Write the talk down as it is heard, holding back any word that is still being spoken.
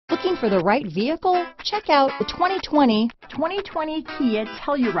Looking for the right vehicle? Check out the 2020 Kia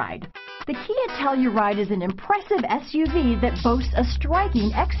Telluride. The Kia Telluride is an impressive SUV that boasts a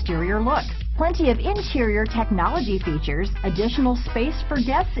striking exterior look. Plenty of interior technology features, additional space for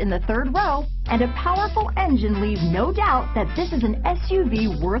guests in the third row, and a powerful engine leave no doubt that this is an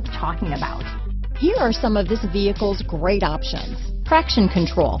SUV worth talking about. Here are some of this vehicle's great options: traction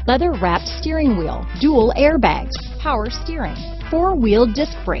control, leather-wrapped steering wheel, dual airbags, power steering, four-wheel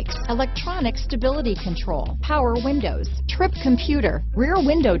disc brakes, electronic stability control, power windows, trip computer, rear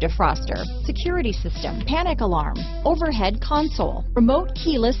window defroster, security system, panic alarm, overhead console, remote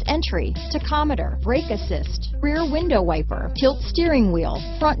keyless entry, tachometer, brake assist, rear window wiper, tilt steering wheel,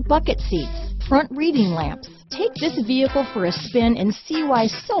 front bucket seats, front reading lamps. Take this vehicle for a spin and see why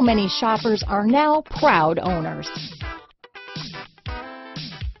so many shoppers are now proud owners.